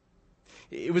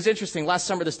 It was interesting. Last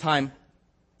summer this time,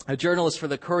 a journalist for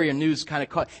the Courier News caught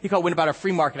wind about our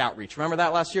free market outreach. Remember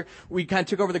that last year? We kind of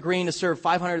took over the green to serve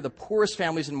 500 of the poorest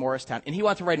families in Morristown, and he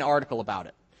wanted to write an article about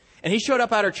it. And he showed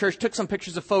up at our church, took some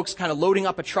pictures of folks kind of loading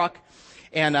up a truck,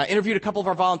 and interviewed a couple of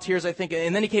our volunteers, I think.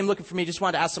 And then he came looking for me, just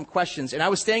wanted to ask some questions. And I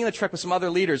was staying in the truck with some other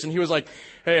leaders, and he was like,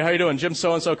 hey, how you doing? Jim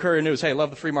so-and-so, Courier News. Hey,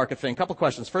 love the free market thing. Couple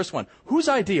questions. First one, whose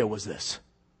idea was this?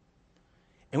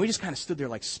 And we just kind of stood there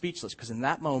like speechless, because in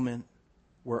that moment,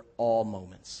 we're all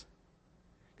moments.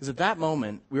 Because at that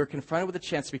moment, we were confronted with a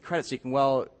chance to be credit-seeking.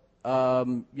 Well,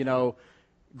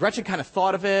 Gretchen kind of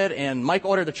thought of it, and Mike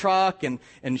ordered the truck, and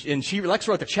Lex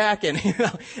wrote the check, and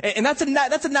that's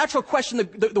a natural question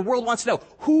the world wants to know.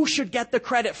 Who should get the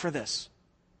credit for this?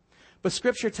 But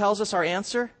Scripture tells us our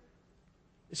answer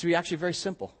is to be actually very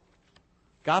simple.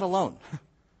 God alone.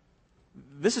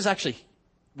 This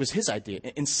was his idea.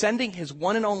 In sending his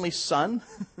one and only Son,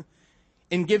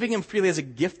 in giving him freely as a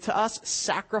gift to us,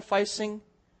 sacrificing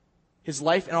his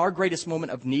life in our greatest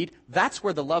moment of need, that's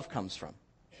where the love comes from.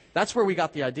 That's where we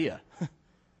got the idea. And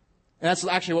that's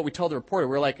actually what we told the reporter.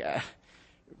 We're like,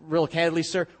 real candidly,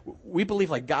 sir, we believe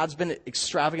like God's been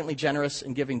extravagantly generous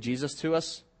in giving Jesus to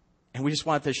us. And we just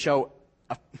wanted to show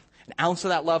an ounce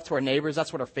of that love to our neighbors.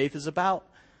 That's what our faith is about.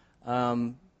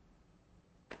 God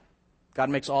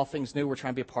makes all things new. We're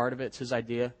trying to be a part of it. It's his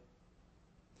idea.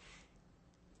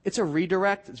 It's a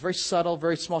redirect. It's very subtle,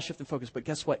 very small shift in focus. But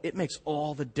guess what? It makes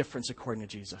all the difference according to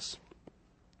Jesus.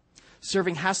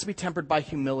 Serving has to be tempered by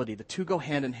humility. The two go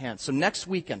hand in hand. So next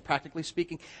weekend, practically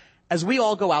speaking, as we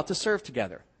all go out to serve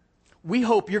together, we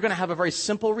hope you're going to have a very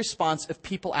simple response if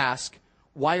people ask,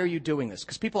 why are you doing this?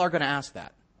 Because people are going to ask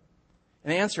that.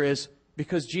 And the answer is,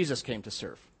 because Jesus came to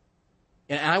serve.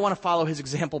 And I want to follow his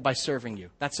example by serving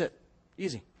you. That's it.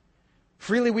 Easy.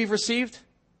 Freely we've received.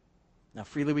 Now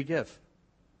freely we give.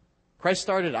 Christ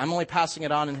started it. I'm only passing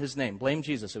it on in his name. Blame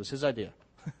Jesus. It was his idea.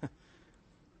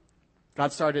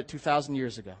 God started it 2,000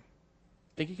 years ago.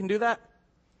 Think you can do that?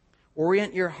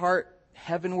 Orient your heart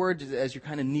heavenward as you're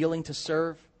kind of kneeling to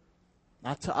serve.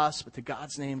 Not to us, but to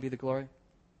God's name be the glory.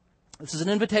 This is an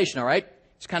invitation, all right?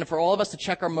 It's kind of for all of us to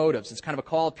check our motives. It's kind of a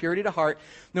call of purity to heart.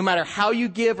 No matter how you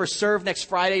give or serve next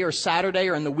Friday or Saturday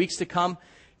or in the weeks to come,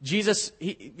 Jesus,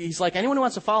 he's like, anyone who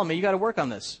wants to follow me, you got to work on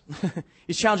this.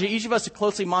 He's challenging each of us to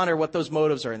closely monitor what those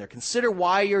motives are in there. Consider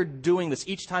why you're doing this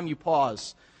each time you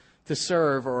pause to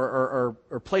serve or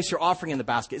place your offering in the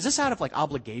basket. Is this out of like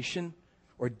obligation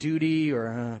or duty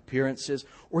or appearances?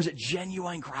 Or is it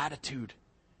genuine gratitude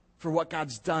for what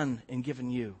God's done and given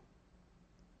you?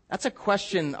 That's a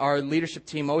question our leadership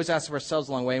team always asks of ourselves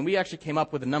along the way. And we actually came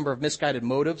up with a number of misguided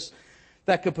motives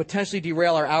that could potentially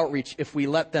derail our outreach if we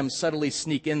let them subtly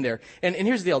sneak in there. And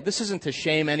here's the deal. This isn't to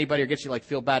shame anybody or get you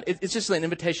feel bad. It's just an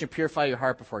invitation to purify your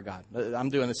heart before God. I'm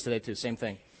doing this today too. Same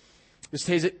thing.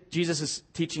 Jesus is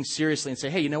teaching seriously and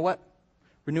say, hey, you know what?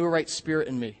 Renew a right spirit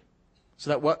in me so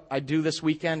that what I do this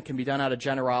weekend can be done out of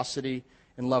generosity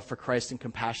and love for Christ and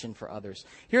compassion for others.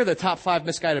 Here are the top 5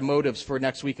 misguided motives for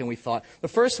next weekend, we thought. The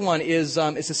first one is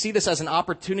to see this as an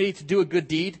opportunity to do a good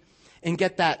deed and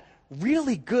get that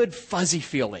really good fuzzy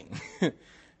feeling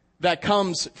that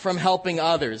comes from helping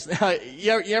others.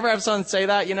 You ever have someone say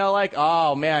that?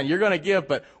 Oh man, you're going to give,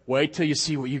 but wait till you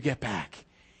see what you get back.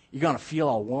 You're going to feel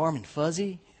all warm and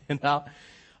fuzzy.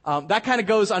 That kind of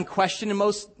goes unquestioned in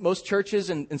most churches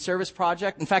and service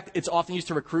projects. In fact, it's often used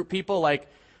to recruit people. Like,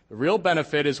 The real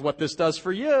benefit is what this does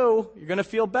for you. You're going to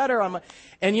feel better.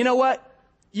 And you know what?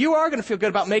 You are going to feel good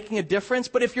about making a difference,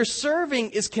 but if your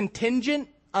serving is contingent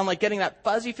on like getting that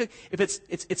fuzzy feeling, if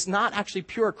it's not actually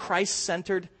pure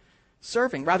Christ-centered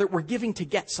serving. Rather, we're giving to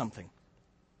get something.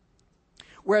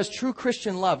 Whereas true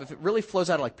Christian love, if it really flows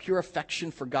out of like pure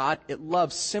affection for God, it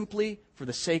loves simply for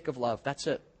the sake of love. That's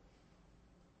it.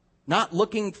 Not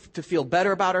looking to feel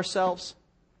better about ourselves.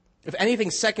 If anything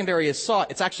secondary is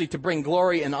sought, it's actually to bring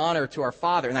glory and honor to our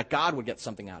Father and that God would get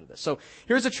something out of this. So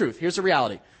here's the truth. Here's the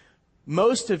reality.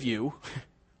 Most of you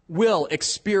will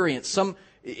experience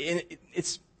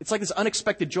it's like this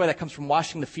unexpected joy that comes from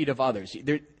washing the feet of others.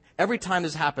 Every time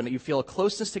this happens, you feel a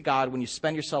closeness to God when you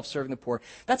spend yourself serving the poor.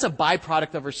 That's a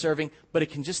byproduct of our serving, but it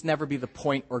can just never be the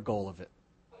point or goal of it.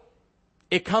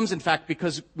 It comes, in fact,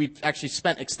 because we've actually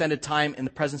spent extended time in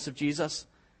the presence of Jesus.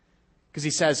 Because he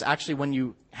says, actually, when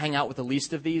you hang out with the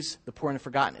least of these, the poor and the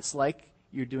forgotten, it's like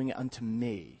you're doing it unto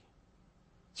me.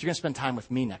 So you're going to spend time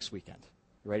with me next weekend.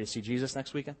 You ready to see Jesus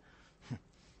next weekend?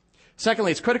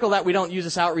 Secondly, it's critical that we don't use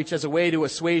this outreach as a way to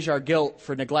assuage our guilt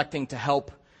for neglecting to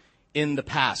help in the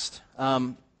past.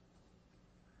 When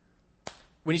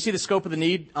you see the scope of the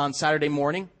need on Saturday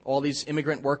morning, all these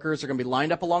immigrant workers are going to be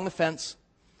lined up along the fence,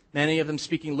 many of them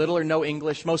speaking little or no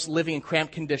English, most living in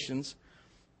cramped conditions.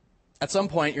 At some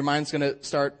point, your mind's going to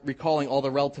start recalling all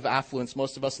the relative affluence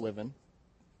most of us live in,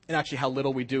 and actually how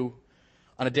little we do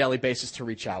on a daily basis to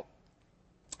reach out.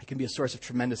 It can be a source of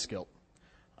tremendous guilt.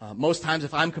 Most times,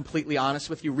 if I'm completely honest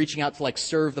with you, reaching out to like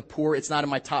serve the poor, it's not in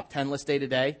my top 10 list day to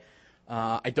day.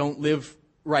 I don't live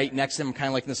right next to them. I'm kind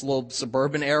of like in this little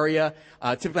suburban area.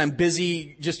 Typically, I'm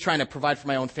busy just trying to provide for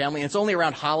my own family. And it's only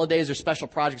around holidays or special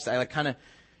projects that I like kind of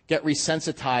get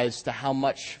resensitized to how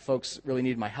much folks really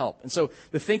need my help. And so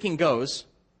the thinking goes,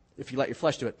 if you let your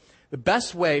flesh do it, the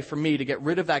best way for me to get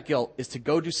rid of that guilt is to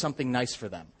go do something nice for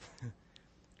them.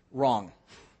 Wrong.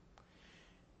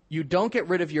 You don't get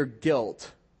rid of your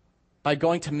guilt by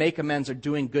going to make amends or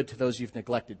doing good to those you've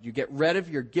neglected. You get rid of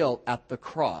your guilt at the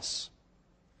cross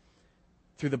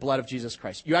through the blood of Jesus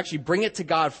Christ. You actually bring it to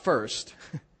God first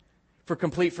for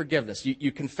complete forgiveness.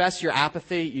 You confess your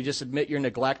apathy. You just admit your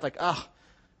neglect. Like,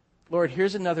 Lord,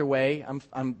 here's another way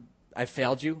I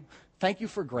failed you. Thank you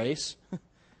for grace.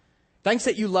 Thanks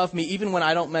that you love me even when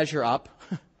I don't measure up.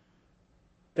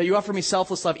 That you offer me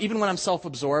selfless love even when I'm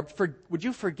self-absorbed. Would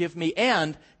you forgive me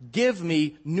and give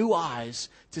me new eyes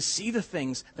to see the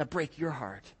things that break your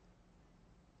heart?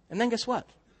 And then guess what?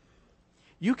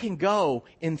 You can go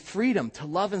in freedom to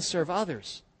love and serve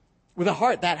others with a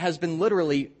heart that has been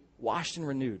literally washed and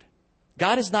renewed.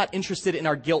 God is not interested in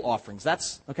our guilt offerings.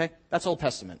 That's Old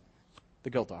Testament, the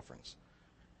guilt offerings.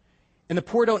 And the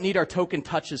poor don't need our token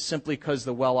touches simply because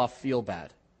the well-off feel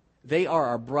bad. They are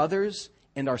our brothers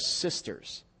and our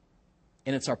sisters,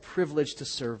 and it's our privilege to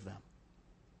serve them.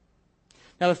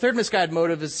 Now, the third misguided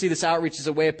motive is to see this outreach as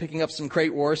a way of picking up some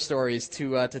great war stories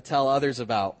to tell others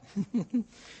about. You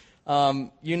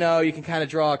can kind of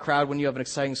draw a crowd when you have an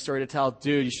exciting story to tell.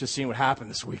 Dude, you should have seen what happened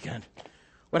this weekend.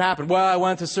 What happened? Well, I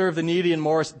went to serve the needy in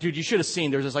Morris. Dude, you should have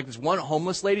seen. There was this one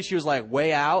homeless lady. She was like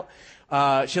way out.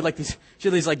 She had these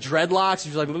dreadlocks. She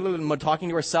was like talking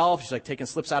to herself. She's like taking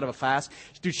slips out of a flask.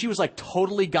 Dude, she was like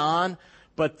totally gone.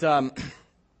 But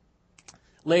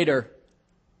later,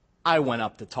 I went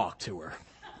up to talk to her.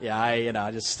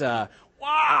 Yeah,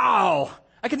 wow!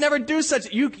 I could never do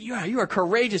such. You are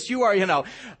courageous. You are,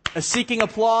 seeking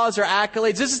applause or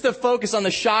accolades. This is the focus on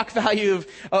the shock value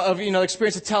of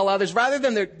experience to tell others, rather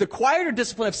than the quieter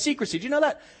discipline of secrecy. Do you know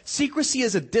that secrecy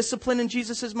is a discipline in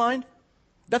Jesus' mind?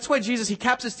 That's why Jesus, he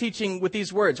caps his teaching with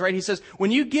these words, right? He says, when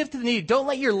you give to the needy, don't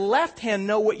let your left hand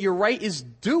know what your right is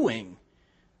doing,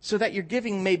 so that your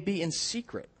giving may be in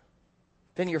secret.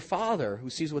 Then your Father, who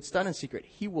sees what's done in secret,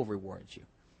 he will reward you.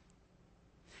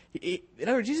 In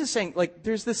other words, Jesus is saying,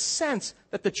 there's this sense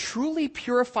that the truly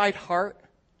purified heart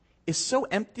is so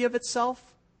empty of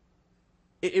itself,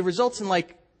 it results in,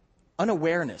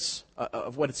 unawareness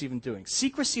of what it's even doing.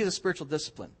 Secrecy is a spiritual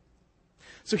discipline.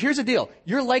 So here's the deal.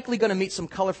 You're likely going to meet some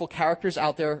colorful characters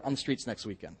out there on the streets next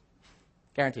weekend.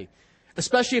 Guaranteed.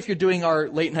 Especially if you're doing our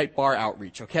late night bar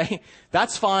outreach, okay?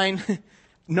 That's fine.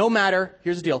 No matter.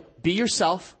 Here's the deal. Be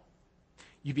yourself.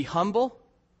 You be humble.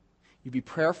 You be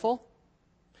prayerful.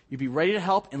 You be ready to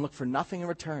help and look for nothing in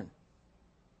return.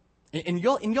 And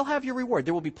you'll have your reward.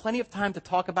 There will be plenty of time to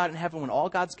talk about it in heaven when all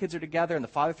God's kids are together and the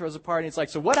Father throws a party. And it's like,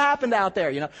 so what happened out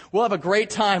there? We'll have a great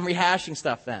time rehashing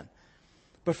stuff then.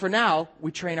 But for now,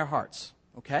 we train our hearts,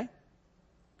 okay?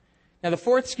 Now, the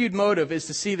fourth skewed motive is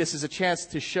to see this as a chance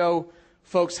to show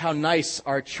folks how nice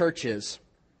our church is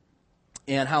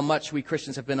and how much we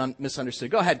Christians have been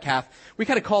misunderstood. Go ahead, Kath. We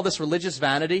kind of call this religious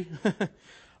vanity.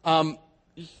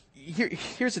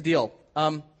 Here's the deal.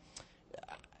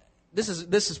 This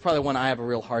is probably one I have a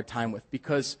real hard time with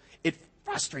because it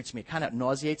frustrates me, kind of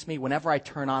nauseates me whenever I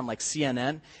turn on like CNN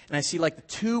and I see like the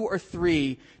 2 or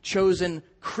 3 chosen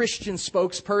Christian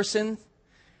spokespersons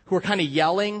who are kind of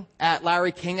yelling at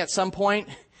Larry King at some point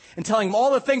and telling him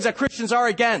all the things that Christians are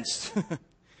against.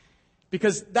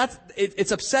 Because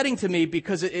it's upsetting to me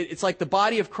because it's like the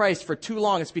body of Christ for too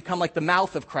long. It's become like the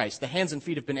mouth of Christ. The hands and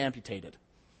feet have been amputated.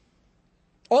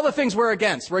 All the things we're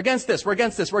against. We're against this. We're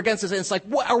against this. We're against this. And it's like,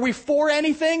 what? Are we for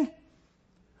anything?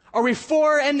 Are we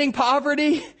for ending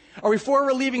poverty? Are we for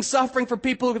relieving suffering for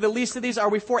people who are the least of these? Are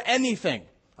we for anything?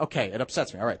 Okay, it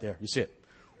upsets me. All right, there. You see it.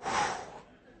 All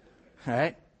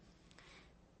right?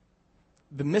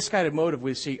 The misguided motive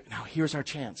we see, now here's our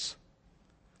chance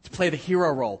to play the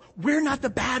hero role. We're not the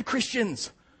bad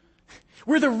Christians.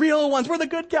 We're the real ones. We're the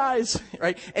good guys,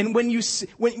 right? And when you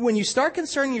start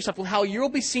concerning yourself with how you'll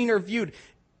be seen or viewed,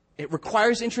 it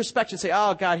requires introspection. Say,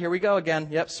 oh, God, here we go again.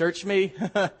 Yep, search me.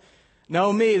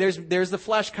 No, me. There's the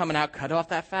flesh coming out. Cut off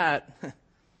that fat.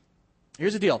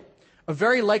 Here's the deal. A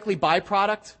very likely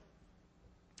byproduct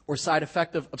or side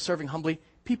effect of serving humbly,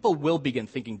 people will begin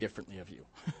thinking differently of you.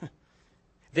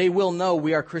 They will know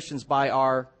we are Christians by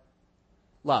our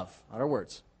love, not our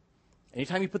words.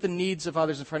 Anytime you put the needs of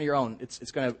others in front of your own,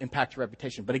 it's going to impact your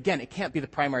reputation. But again, it can't be the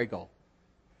primary goal.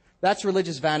 That's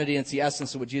religious vanity, and it's the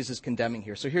essence of what Jesus is condemning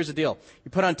here. So here's the deal.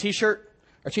 You put on a T-shirt.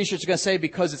 Our T-shirts are going to say,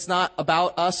 because it's not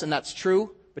about us, and that's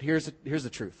true. But here's the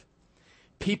truth.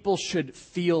 People should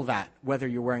feel that, whether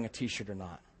you're wearing a T-shirt or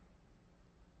not.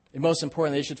 And most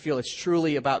importantly, they should feel it's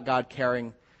truly about God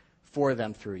caring for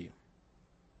them through you.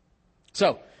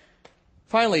 So,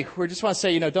 finally, we just want to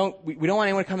say, we don't want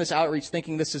anyone to come to this outreach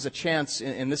thinking this is a chance,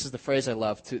 and this is the phrase I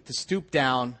love, to stoop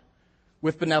down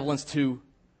with benevolence to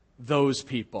those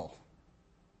people.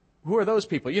 Who are those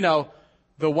people?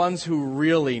 The ones who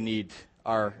really need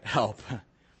our help.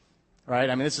 Right?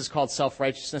 I mean, this is called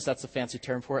self-righteousness. That's a fancy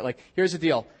term for it. Like, here's the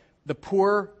deal. The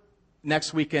poor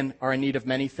next weekend are in need of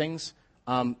many things.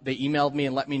 They emailed me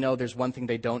and let me know there's one thing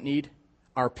they don't need,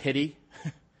 our pity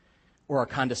or our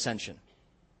condescension.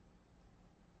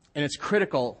 And it's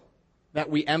critical that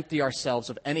we empty ourselves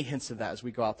of any hints of that as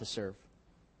we go out to serve.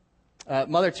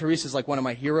 Mother Teresa is like one of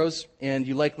my heroes, and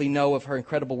you likely know of her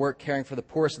incredible work caring for the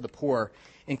poorest of the poor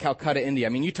in Calcutta, India. I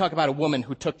mean, you talk about a woman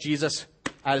who took Jesus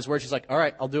at his word. She's like, all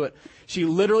right, I'll do it. She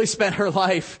literally spent her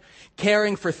life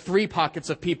caring for 3 pockets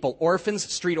of people: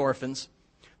 orphans, street orphans,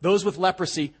 those with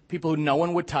leprosy, people who no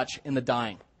one would touch, and the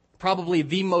dying. Probably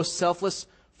the most selfless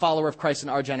follower of Christ in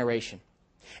our generation.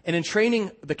 And in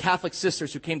training the Catholic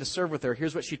sisters who came to serve with her,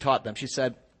 here's what she taught them. She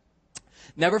said,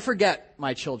 never forget,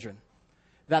 my children,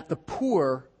 that the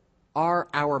poor are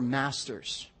our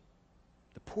masters.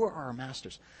 The poor are our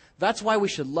masters. That's why we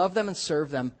should love them and serve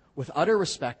them with utter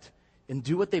respect and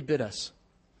do what they bid us.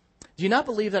 Do you not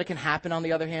believe that it can happen, on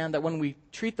the other hand, that when we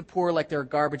treat the poor like they're a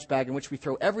garbage bag in which we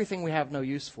throw everything we have no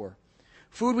use for,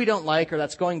 food we don't like or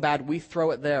that's going bad, we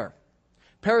throw it there.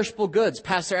 Perishable goods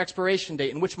past their expiration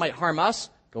date and which might harm us,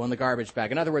 go in the garbage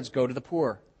bag. In other words, go to the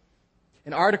poor.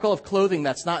 An article of clothing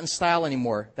that's not in style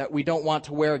anymore, that we don't want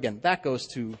to wear again, that goes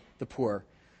to the poor.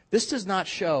 This does not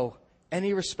show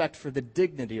any respect for the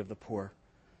dignity of the poor.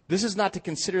 This is not to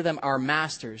consider them our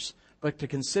masters, but to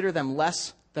consider them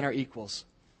less than our equals.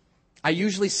 I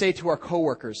usually say to our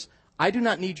coworkers, I do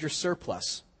not need your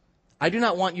surplus. I do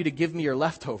not want you to give me your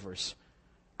leftovers.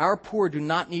 Our poor do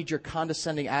not need your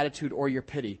condescending attitude or your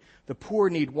pity. The poor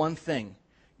need one thing: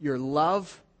 your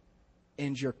love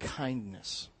and your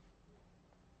kindness.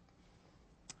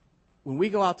 When we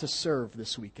go out to serve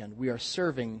this weekend, we are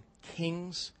serving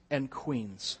kings and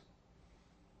queens.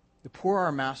 The poor are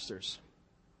our masters.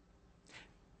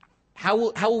 How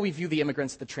will we view the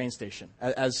immigrants at the train station?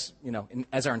 As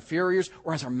our inferiors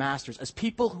or as our masters? As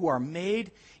people who are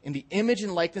made in the image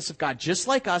and likeness of God, just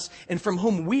like us, and from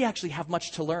whom we actually have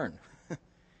much to learn.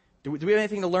 Do we have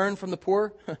anything to learn from the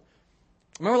poor?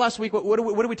 Remember last week, what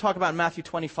did we talk about in Matthew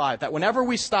 25? That whenever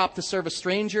we stop to serve a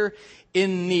stranger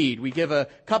in need, we give a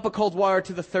cup of cold water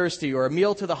to the thirsty, or a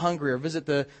meal to the hungry, or visit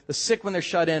the sick when they're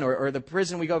shut in, or the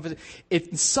prison we go visit.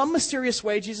 In some mysterious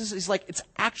way, Jesus is like, it's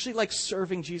actually like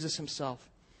serving Jesus himself.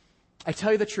 I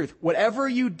tell you the truth. Whatever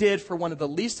you did for one of the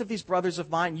least of these brothers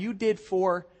of mine, you did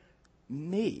for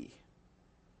me.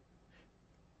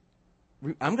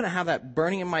 I'm going to have that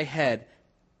burning in my head.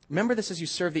 Remember this as you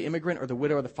serve the immigrant or the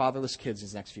widow or the fatherless kids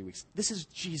these next few weeks. This is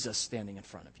Jesus standing in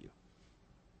front of you.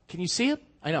 Can you see it?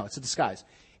 I know, it's a disguise.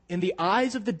 in the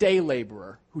eyes of the day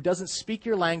laborer who doesn't speak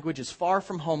your language, is far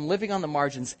from home, living on the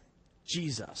margins,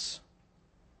 Jesus,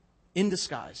 in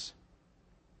disguise.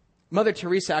 Mother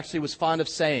Teresa actually was fond of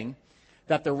saying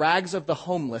that the rags of the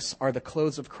homeless are the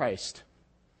clothes of Christ.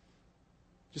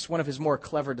 Just one of his more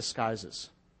clever disguises.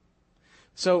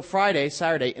 So Friday,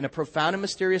 Saturday, in a profound and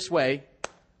mysterious way,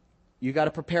 you got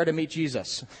to prepare to meet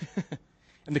Jesus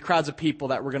and the crowds of people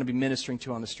that we're going to be ministering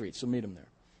to on the streets. So meet him there.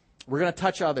 We're going to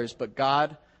touch others, but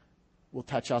God will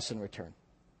touch us in return.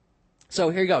 So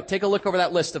here you go. Take a look over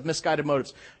that list of misguided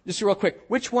motives. Just real quick,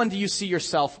 which one do you see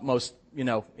yourself most,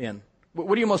 in?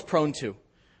 What are you most prone to?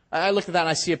 I look at that and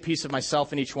I see a piece of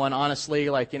myself in each one. Honestly,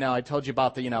 I told you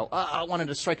about I wanted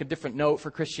to strike a different note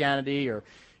for Christianity, or,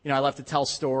 I love to tell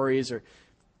stories, or,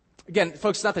 again,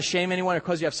 folks, it's not to shame anyone or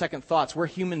cause you have second thoughts. We're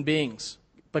human beings.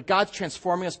 But God's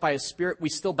transforming us by His Spirit. We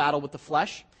still battle with the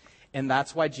flesh. And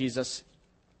that's why Jesus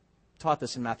taught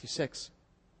this in Matthew 6.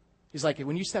 He's like,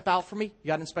 when you step out for me, you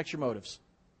got to inspect your motives.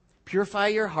 Purify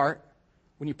your heart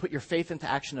when you put your faith into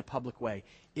action in a public way.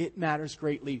 It matters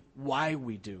greatly why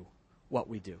we do what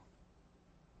we do.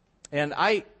 And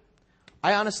I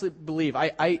honestly believe,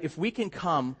 if we can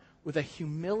come with a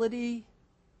humility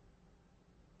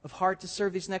of heart to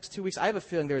serve these next 2 weeks, I have a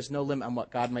feeling there is no limit on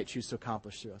what God might choose to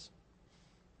accomplish through us.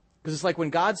 Because it's like when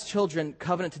God's children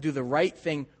covenant to do the right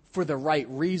thing for the right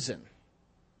reason,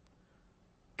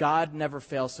 God never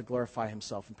fails to glorify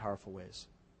Himself in powerful ways.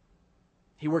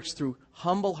 He works through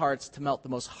humble hearts to melt the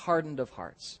most hardened of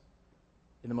hearts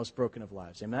in the most broken of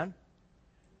lives. Amen?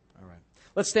 All right.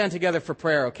 Let's stand together for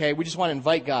prayer, okay? We just want to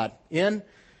invite God in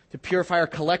to purify our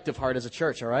collective heart as a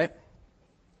church, all right?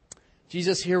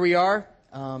 Jesus, here we are.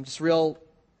 Just real,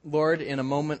 Lord, in a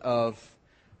moment of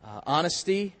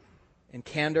honesty and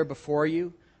candor before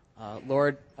you.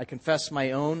 Lord, I confess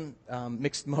my own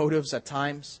mixed motives at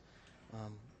times.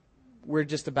 We're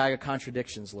just a bag of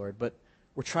contradictions, Lord, but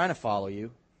we're trying to follow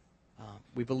you.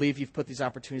 We believe you've put these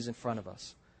opportunities in front of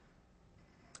us.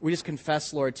 We just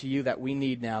confess, Lord, to you that we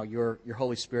need now your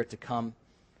Holy Spirit to come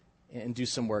and do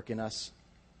some work in us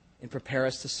and prepare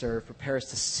us to serve, prepare us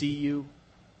to see you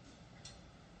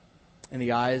in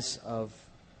the eyes of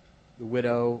the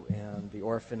widow and the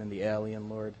orphan and the alien,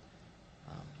 Lord.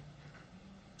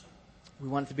 We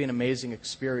want it to be an amazing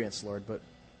experience, Lord, but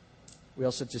we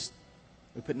also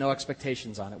we put no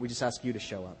expectations on it. We just ask you to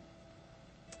show up.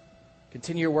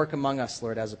 Continue your work among us,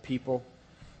 Lord, as a people.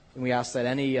 And we ask that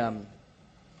any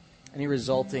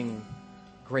resulting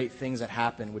great things that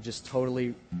happen would just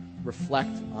totally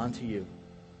reflect onto you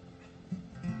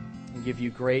and give you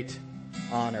great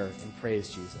honor and praise,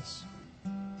 Jesus.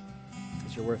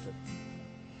 Because you're worth it.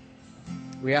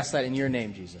 We ask that in your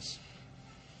name, Jesus.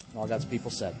 And all God's people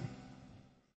said.